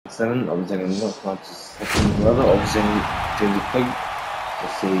7, obviously I'm not going to second level, obviously James Pig.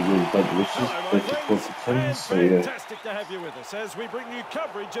 Let's see who's got the Roosters, 34 to 10, so yeah. Fantastic to have you with us as we bring you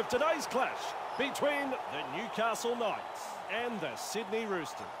coverage of today's clash between the Newcastle Knights and the Sydney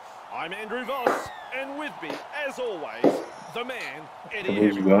Roosters. I'm Andrew Voss, and with me, as always, the man, Eddie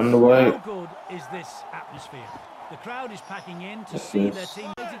Evans. On the way. How good is this atmosphere? The crowd is packing in to see their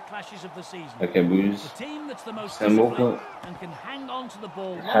team clashes of the season. Okay, boys. The team that's the most Sam disciplined Walker and can hang on to the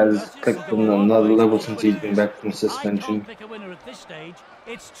ball has clicked on another level since he's been back from suspension. I can't pick a winner at this stage.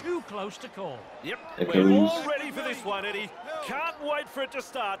 It's too close to call. Yep, okay, we're all ready for this one, Eddie. Can't wait for it to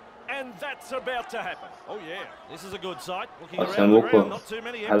start, and that's about to happen. Oh yeah, this is a good sight. Looking around Sam the Walker ground, not too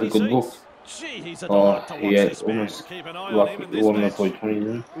many has a empty good book. Gee, he's a delight to watch this man. Almost Keep an eye on him in this match. 20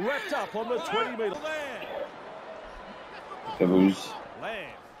 in. Wrapped up on the 20-metre. Okay, boys. Lamb.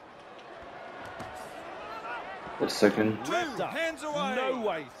 A second. Hands away. No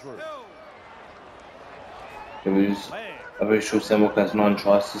way through. Okay, boys. I'm very sure Sam Walker has 9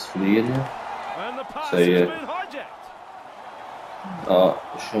 tries for the year now. And the pass So has yeah. been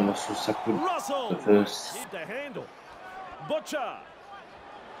hijacked. Sean Russell second. Russell. The first. Hit the handle. Butcher.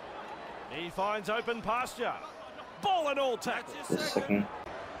 He finds open pasture. Ball and all tackles. The second.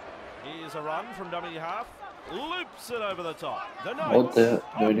 Here's a run from dummy half. Loops it over the top. The What the?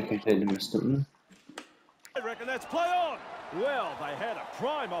 No, they completely missed it. I reckon that's play on. Well, they had a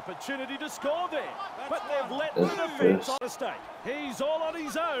prime opportunity to score there, but they've let the defence on a mistake. He's all on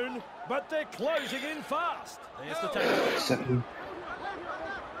his own, but they're closing in fast. There's the tackle. Second.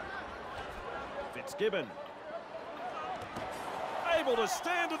 Fitzgibbon. Able to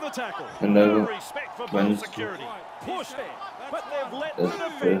stand in the tackle. And no respect for ball Wednesday. security. Push there, but they've let the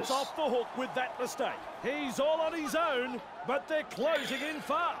defence off the hook with that mistake. He's all on his own, but they're closing in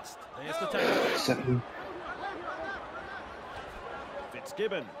fast. There's the tackle. Second.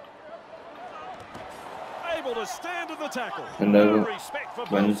 Fitzgibbon. Able to stand in the tackle. And no respect for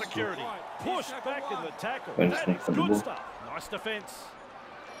ball Wednesday. security. Push back in the tackle. Wednesday That for is the good ball. stuff. Nice defence.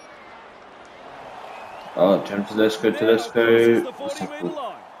 James Tedesco. Now crosses the The 40-metre second.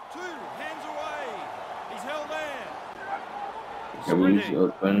 line. 2 hands away. He's held there. Okay,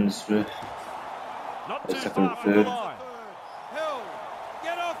 boys. Ben Smith. Not The too second, far from the third. line. Held.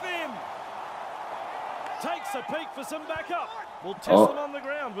 Get off him. Takes a peek for some backup. We'll test them on the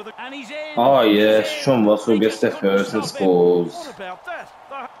ground with a... And he's in. Oh yes, Sean Russell gets there first and scores. What about that?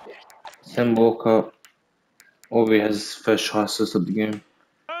 Sam Walker already has his first try assist of the game.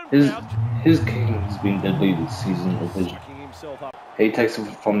 His kicking has been deadly this season. Himself up. He takes it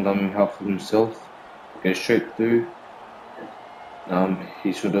from dummy half of himself, goes straight through.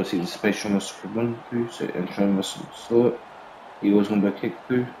 He should have seen the space Sean Russell could run through, so and Sean Russell saw it. He was going to kick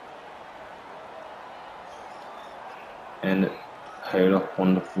through, and it paid off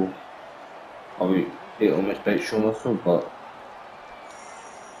wonderful. It almost beat Sean Russell, but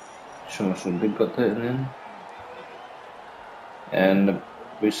Sean Russell did got that in the end. And the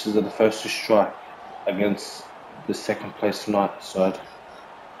Roosters are the first to strike against the second place Knights side.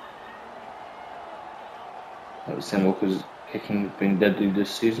 Sam Walker's kicking been deadly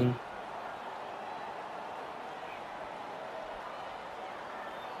this season.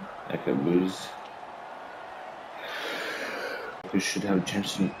 Okay, boys. We should have a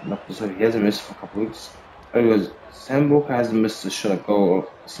chance to knock this over. He hasn't missed for a couple of weeks. Anyways, Sam Walker hasn't missed a shot at goal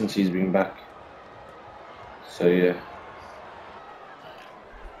since he's been back. So yeah.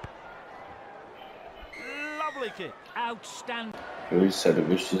 Lovely kick. Outstanding. We said the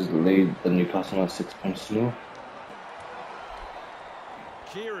Roosters lead the Newcastle Knights 6 points to 0.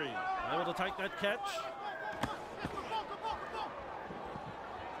 Keary able to take that catch.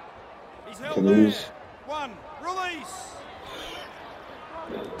 He's held there. One. Release.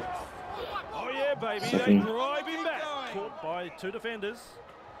 Oh yeah, baby. Second. They drive him back. Caught by 2 defenders.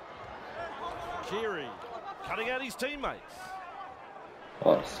 Keary cutting out his teammates.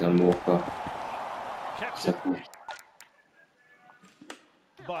 Sam Walker. Captured Second.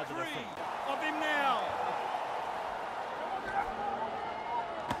 by the defender. Of him now.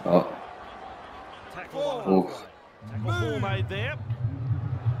 Tackle Oof. ball made there.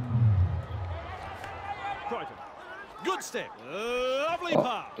 Crichton. Good step. Lovely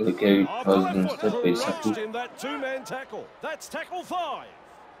pass. Okay, Off the left instead foot. be Crushed second. in that 2-man tackle. That's tackle 5.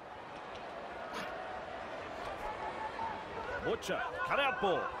 Butcher. Cut out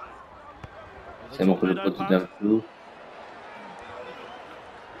ball. Sam Walker put it down through.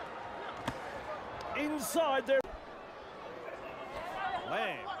 Inside there.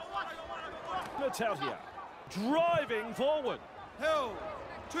 Lamb. It's out here. Driving forward. Held.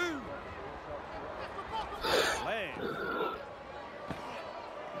 2. Lamb.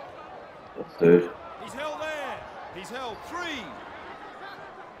 Third. He's held there. He's held 3.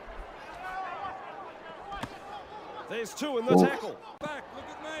 There's 2 in the tackle. Back, look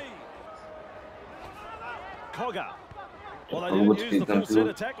at me. Cogger. Well, they didn't use the full set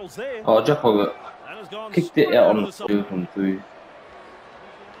of tackles there. Oh, Jack Cogger kicked it out on the 2 from 3.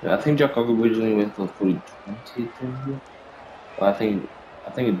 Yeah, I think Jack Cogger originally went for 20. But I think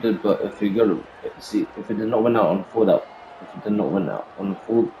it did. But if we got it, see, if it did not win out on 4, that if it did not win out on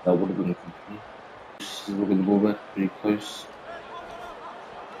 4, that would have been 50. Just look at the ball back, pretty close.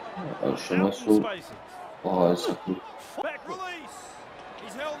 Oh, Shamasol. Oh, it's so cool. Back release.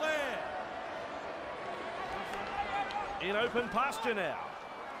 He's held there. In open pasture now.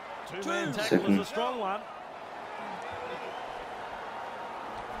 2-man tackle is a strong one.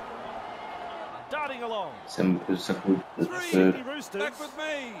 Darting along. Second, Sydney Roosters back with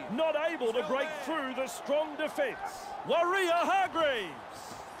me. Not able to break through the strong defence. Warrior Hargreaves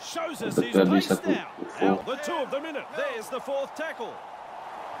shows us his pace now. Out the 2 of them in it. There's the 4th tackle.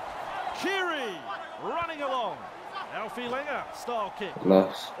 Kiri running along. Alfie Langer style kick.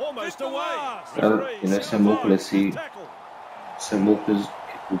 Loss. Almost away. You know, Sam Walker, let's see. Sam Walker's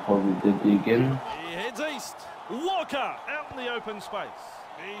kick will probably did it again. He heads east. Walker out in the open space.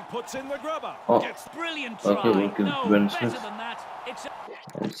 He puts in the grubber. Oh. Gets Brilliant try. Okay, No, better than that. It's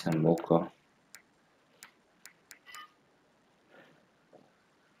and Sam Walker.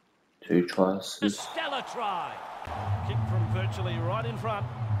 2 tries. a stellar try. kick from virtually right in front.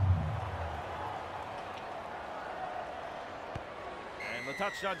 And the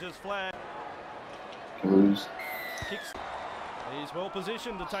touch judge's flag. Lose. Kicks. He's well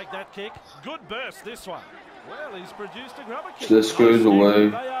positioned to take that kick. Good burst this one. Well, he's produced a grubber kick. This goes away.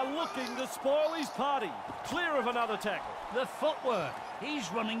 They are looking to spoil his party. Clear of another tackle. the footwork.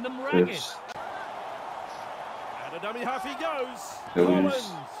 He's running them ragged. Yes. And a dummy half he goes. Collins.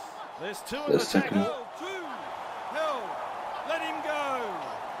 Collins. There's 2 in the second. tackle. 2. Held. Let him go.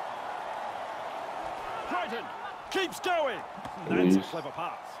 Creighton keeps going. That's a clever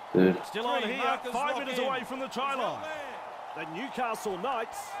pass. Third. Still on here. 5 metres away from the try line. The Newcastle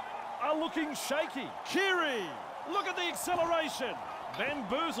Knights are looking shaky. Kiri, look at the acceleration.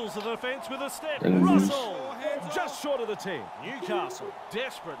 Bamboozles the defence with a step. Russell, just short of the 10. Newcastle,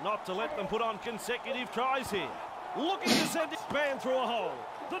 desperate not to let them put on consecutive tries here. Looking to send it band through a hole.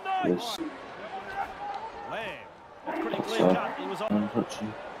 The Knights. Yes. Lamb, it's pretty clear cut. He was on. And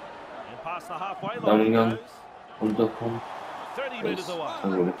past the halfway line he goes. 30 metres away.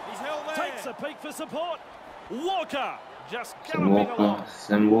 He's held there. Takes a peek for support. Walker. Just galloping along.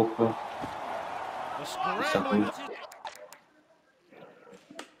 Sam Walker. The scrambling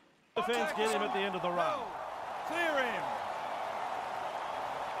defence get him at the end of the run. Clear him.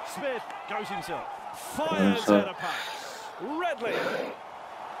 Smith goes himself. Fires out a pass. Redley.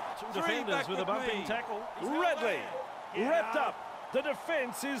 2 defenders with a bumping tackle. Redley. Wrapped up. The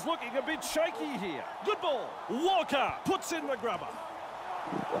defence is looking a bit shaky here. Good ball. Walker puts in the grubber.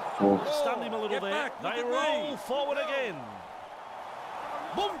 Stunned him a little there. They roll forward again.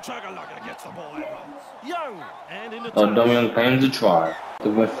 Boom Chagalaka gets the ball out. Young and into touch. Dom Young claims a try. The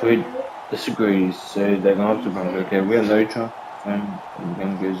referee disagrees, so they're going to have to run. Okay, we have no try. And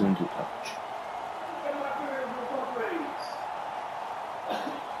Young goes into touch.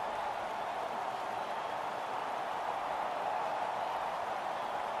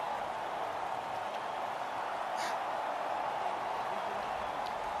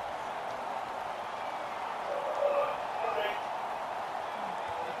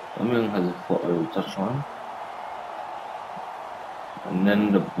 Young has a foot over the touchline, and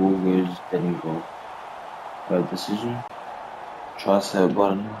then the ball goes dead and goal. Bad decision. Try to save by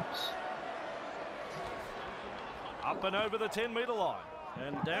the Knights. Up and over the 10-metre line,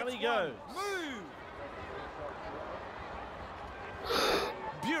 and down he goes.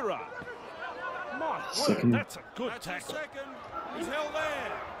 Bureau. My word, that's a good tackle. He's held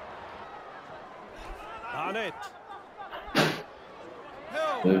there. Barnett.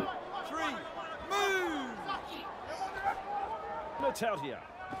 Held. 3. Move. It's out here.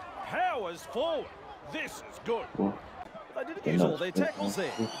 Powers forward. This is good. They didn't use all their tackles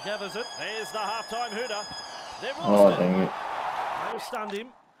there. Gathers it. There's the half-time hooter. They've lost it. Dang it. They've stunned him.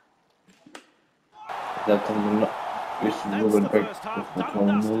 That time not. That's the first half done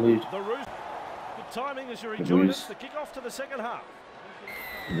and dusted. The Roosters. Good timing as you rejoin us. The kick-off to the second half.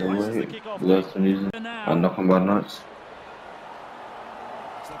 No way. And knock on by Knights.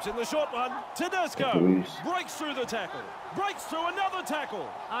 Slips in the short one. Tedesco breaks through the tackle. Breaks through another tackle.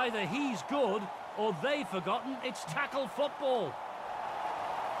 Either he's good or they've forgotten it's tackle football.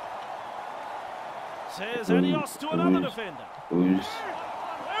 Says Anios to another defender.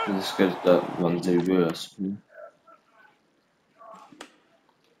 This guy's that one's reverse.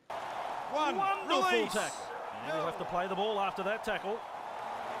 Wonderful tackle. And he'll have to play the ball after that tackle.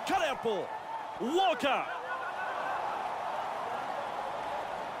 Cut out ball. Walker.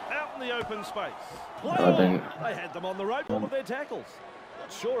 Out in the open space. Play on. They had them on the rope, all of their tackles.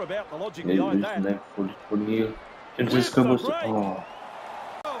 Not sure about the logic behind that.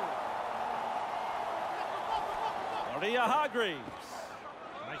 Maria Hargreaves.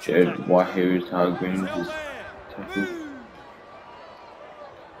 Jared Whitehair's Hargreaves is tackled.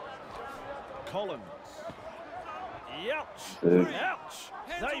 Collins. Ouch. Ouch.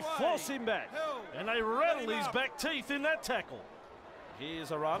 They force him back. And they rattle his back teeth in that tackle.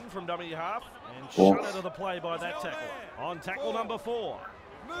 Here's a run from dummy half and shut out of the play by that tackle. On tackle number 4.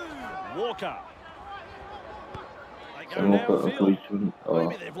 Walker. They go downfield.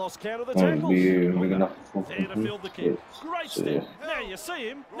 Maybe they've lost count of the tackles. There to field the kick. Great step. Now you see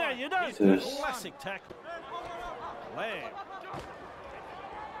him. Now you don't. Classic tackle. Lamb.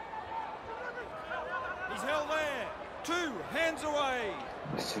 He's held there. 2 hands away.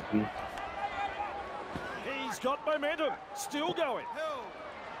 He's got momentum. Still going.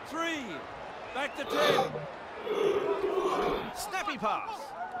 3. Back to 10. Snappy pass.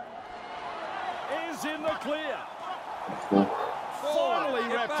 Is in the clear. Finally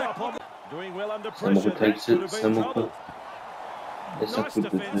wrapped up on. Doing well under pressure. Someone takes it. Someone. Nice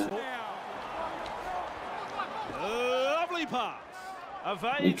defense. Lovely pass.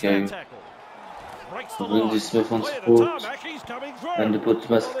 Evades that tackle. Breaks the line. Smith on sports. And the puts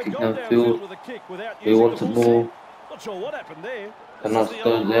West kick downfield. He wants the ball. Not sure what happened there. Cannot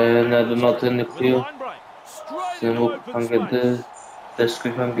start there. No, they're not in the field. Simple can't get there.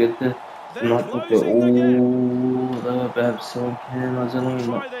 Desco can't get there. Not okay. Oh, perhaps someone can. I don't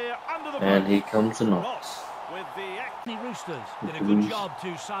know. And here comes the knock. The Roosters did a good job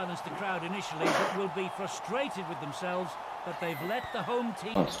to silence the crowd initially, but will be frustrated with themselves that they've let the home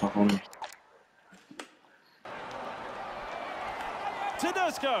team. That's not on.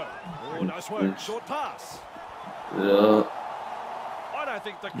 Tedesco. Oh, nice work. Short pass. Yeah. I don't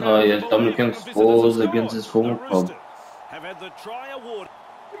think the No, yes, Dominican scores against his former club. Have had the try award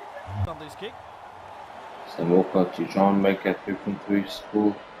on this kick. So Walker to John make a 3.3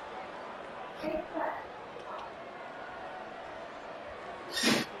 score.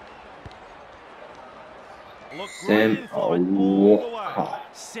 Sam Walker.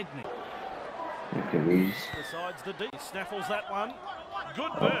 Sydney. Look at these. Decides the D. Snaffles that one.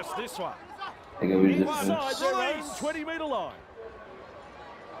 Good burst this one. Inside their own 20-metre line.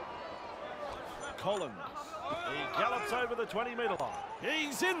 Collins. He gallops over the 20-metre line.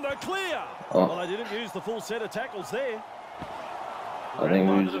 He's in the clear. Well, they didn't use the full set of tackles there. I think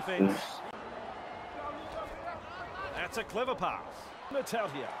we use the first. That's a clever pass. It's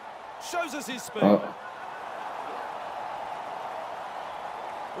out here. Shows us his speed.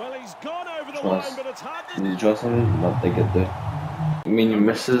 Well, he's gone over the line, but it's hard to... He's Johnson, but they get there. I mean, he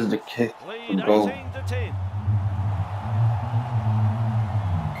misses the kick for goal. 18-10.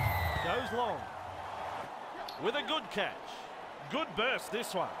 Goes long. With a good catch. Good burst,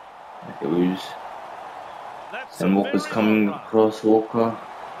 this one. Look at these. And Walker's coming across Walker.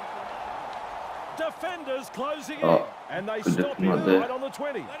 Defenders closing in. And they stop him right on the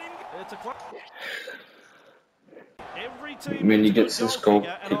 20. It's a close. When he gets this goal,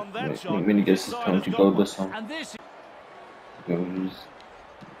 when he gets this penalty goal, this one goes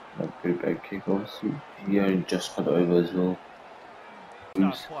a pretty bad kick. Obviously, he only just got over as well.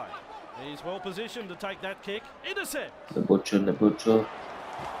 He's well positioned to take that kick. Intercept. The butcher. That's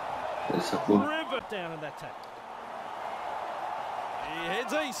a good. Rivet down in that tackle. He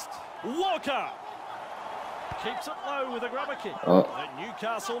heads east. Walker keeps it low with a grubber kick. The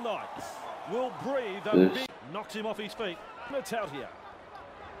Newcastle Knights will breathe a big. Knocks him off his feet. It's out here.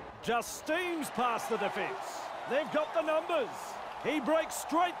 Just steams past the defence. They've got the numbers. He breaks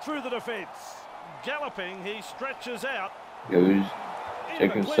straight through the defence. Galloping, he stretches out. Goes.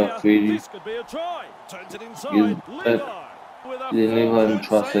 Checking stuff really. This could be a try. Turns it inside. Levi with a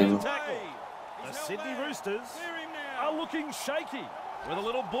tackle. The Sydney Roosters are looking shaky with a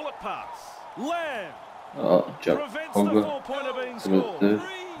little bullet pass. Lamb prevents the 4-pointer being scored.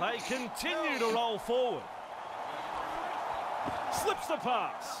 They continue to roll forward. Slips the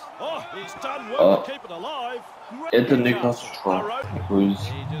pass. Oh, he's done well to keep it alive. At the Newcastle try, because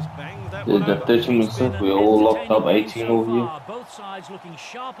the 13 minutes left, we're all locked up 18 over here. Both sides looking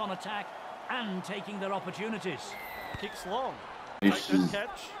sharp on attack and taking their opportunities. Kicks long. This is the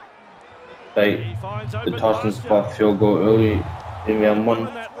Titans by field goal early in round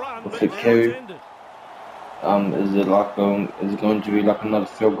 1 with the carry. Is it like is it going to be like another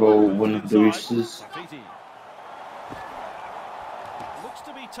field goal win for the Roosters? Looks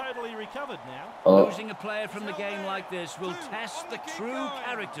to be totally recovered now. Losing a player from the game like this will test the true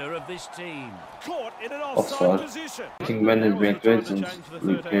character of this team. Caught in an offside position. I think men has been good since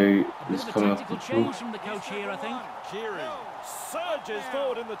Luke is coming off the Change field. from the coach here, I think. Kiri surges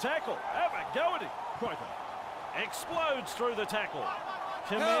forward in the tackle. Have a go at him. Quote explodes through the tackle.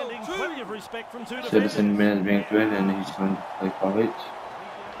 Commanding plenty of respect from two defenders. Citizen men has been good and he's going to play 5-8.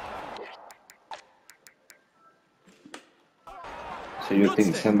 So you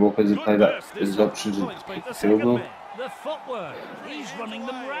think Sam Walker has played that his options to kick the field goal? The footwork, he's running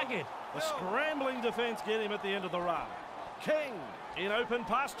them ragged. The scrambling defence get him at the end of the run. King in open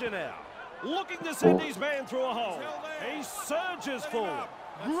pasture now. Looking to send his man through a hole. He surges forward.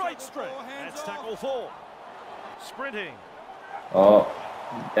 Great strength. That's tackle 4. Sprinting. Oh,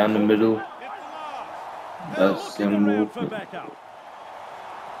 down the middle. That's Sam Walker.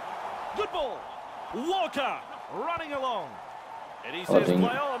 Good ball. Walker running along. And he says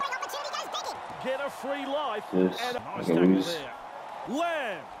play on. Get a free life. Yes, and a nice okay, tackle there.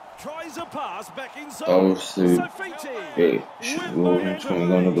 Lamb tries a pass back inside. Oh, so Safiti should go again. From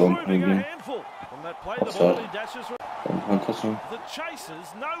that play, the ball he dashes through. Fantastic. The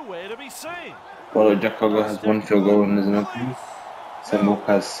chasers nowhere to be seen. Well, Jack Cogger has 1 field goal and there's an opening. Sam Walker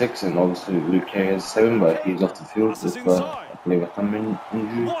has 6 and obviously Luke has 7, but he's off the field with I believe a thumb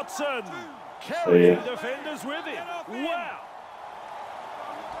injury. Watson carrying defenders with him. Wow.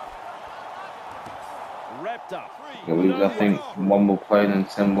 Wrapped up. Yeah, I think one more play and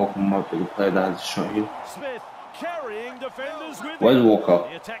Sam Walker might be the player that has a shot here. Smith carrying defenders with Where's him. Walker?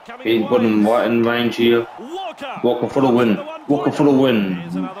 He's got him right in range here. Walker for the win. Walker for the win.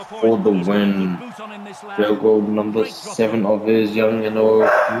 For the win. Field goal number 7 of his young and old.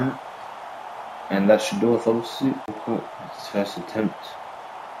 And that should do it, obviously. His first attempt.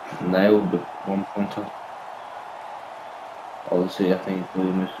 Nailed the 1-pointer. Obviously, I think he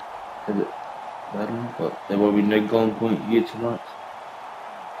really missed it. But there will be no golden point here tonight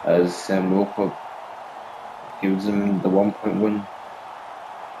as Sam Walker gives him the 1-point win.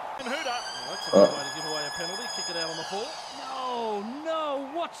 That's a good way to give away a penalty. Kick it out on the floor. No,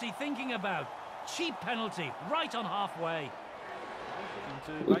 what's he thinking about? Cheap penalty, right on halfway.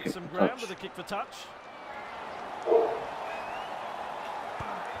 Looking to make some ground with a kick for touch.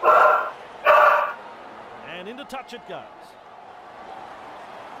 And into touch it goes.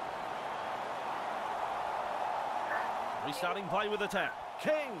 Restarting play with a tap.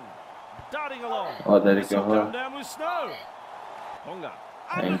 King darting along. Oh, there you go. Come down with Snow. Ponga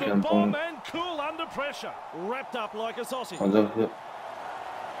under the bomb and cool under pressure. Wrapped up like a sausage.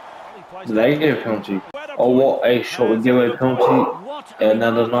 They gave a penalty. Oh, what a shot! We give a penalty. And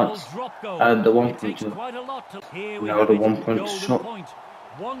another Knights and the 1-point. Now the 1-point shot.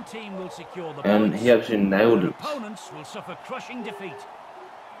 One team will secure the and he actually nailed it. Opponents will suffer crushing defeat.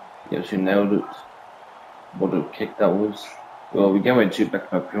 He actually nailed it. What a kick that was. Well, we gave away 2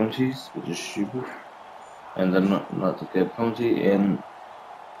 back-to-back penalties, which is stupid. And then not to get a penalty, and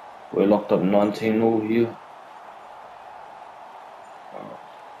we're locked up 19-0 here.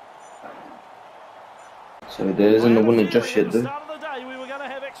 So there isn't a winner just yet, though. Start of the day, we were going to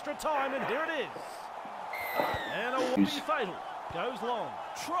have extra time, and here it is. And a would-be fatal. Goes long.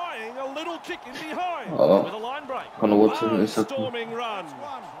 Trying a little kick in behind with a line break. Connor Watson is a storming run.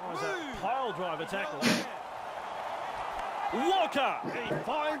 Tries a pile driver tackle. Walker, he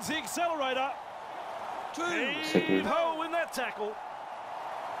finds the accelerator. Ho in that tackle.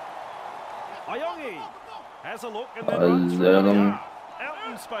 Ayongi has a look and then runs through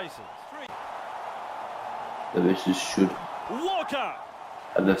out in spaces. The Roosters should. Walker.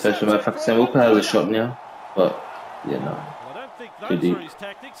 At the first one, I think Sam Walker has a shot now, but yeah, no. Well, I don't think those are his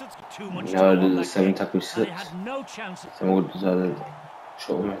tactics. It's too much. Now it is a 7 tackle 6. Had no chance. Sam Walker decided to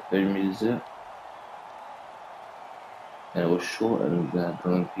shot him at 30 meters there. And it was short and they had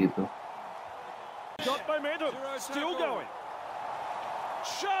drawing people. Got momentum, still going.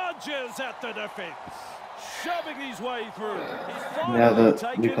 Charges at the defence, shoving his way through. Now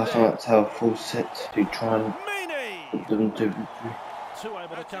that Newcastle Knights have a full set to try and put them to victory. Two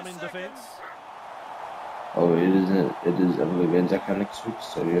able to come in defence. Oh, it is I believe Enzaka next week,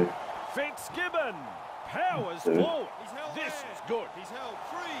 so yeah. Fitzgibbon powers forward. This is good. He's held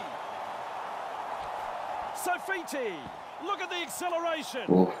free. Safiti, look at the acceleration.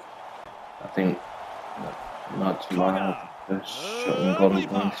 Well, I think not too long. First shot and golden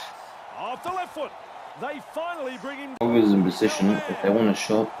points. Off the left foot. They finally bring him. Cogger's in position. If they want a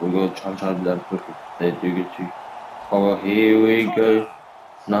shot, we're going to try and charge that quickly. They do get to. Cogger, here we go.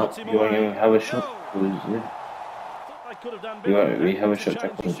 No, you won't even have a shot. Because, yeah. They could have done better. We have a shot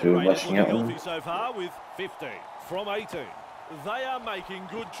tackle into rushing out on them. So far with 15 from 18. They are making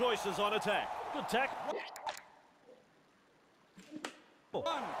good choices on attack. Good tackle.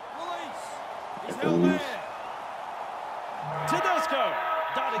 He's held there. Tedesco.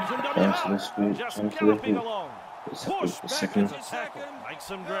 Darting from WR. Just galloping along. Push back into tackle. Makes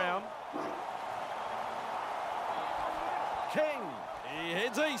some ground. King. He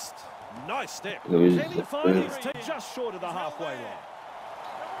heads east. Nice step. Can he find his team just short of the halfway line?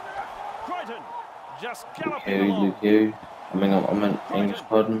 Crichton. Just galloping along. I mean, I'm an English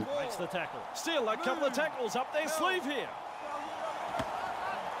pardon. Makes the tackle. Still a couple of tackles up their sleeve here.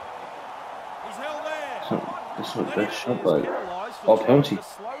 He's held there. It's not the best shot, but penalty.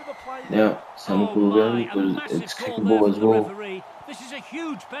 Yeah, Sam Walker again because it's kickable as well. This is a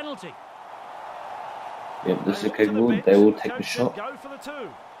huge penalty. Yep, this is kickable. They will take a shot.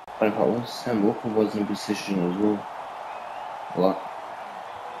 And if I was, Sam Walker was in position as well. Like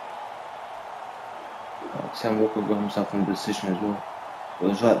Sam Walker got himself in position as well. It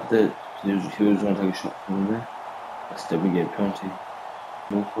was right there. He was going to take a shot from there. Still, we get a penalty.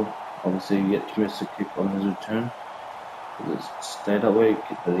 Walker, obviously, you get to miss a kick on his return. Let's stay that way.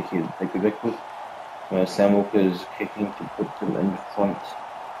 They can take a record. Sam Walker is kicking to put them in front,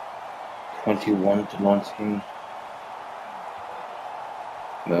 21 to 19.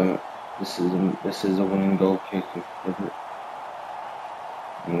 This is a winning goal kick.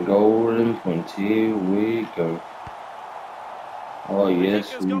 And golden point, here we go. Oh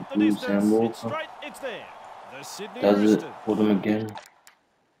yes, we do. Sam Walker does it for them again.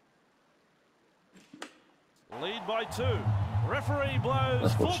 Lead by 2. Referee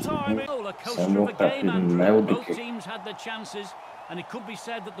blows full time. Sam Walker nailed the kick. Both teams had the chances, and it could be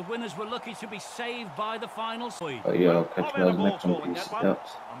said that the winners were lucky to be saved by the final save. Oh yeah, I'll catch you guys next one. Peace out.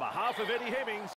 On behalf of Eddie Hemmings.